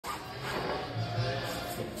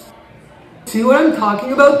See what I'm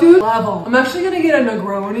talking about, dude? Level. I'm actually gonna get a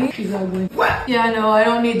Negroni. She's ugly. What? Yeah, no, I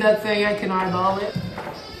don't need that thing. I can eyeball it.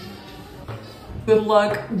 Good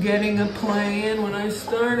luck getting a plane. When I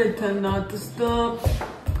start, I tend not to stop.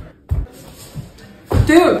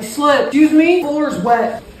 Dude, I slipped. Excuse me? Floor's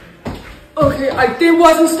wet. Okay, it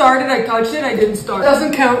wasn't started. I touched it. I didn't start.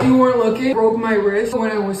 Doesn't count. You weren't looking. Broke my wrist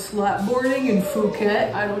when I was slapboarding in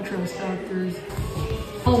Phuket. I don't trust doctors.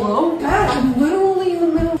 Hello? Dad, I'm literally in the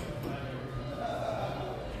middle.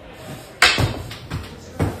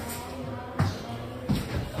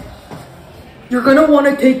 You're gonna want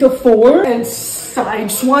to take the 4 and side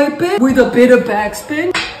swipe it with a bit of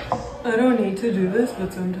backspin. I don't need to do this,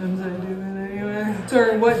 but sometimes I do it anyway.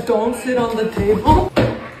 Sorry, what? Don't sit on the table.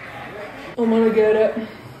 I'm gonna get it.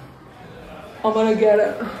 I'm gonna get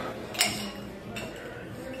it.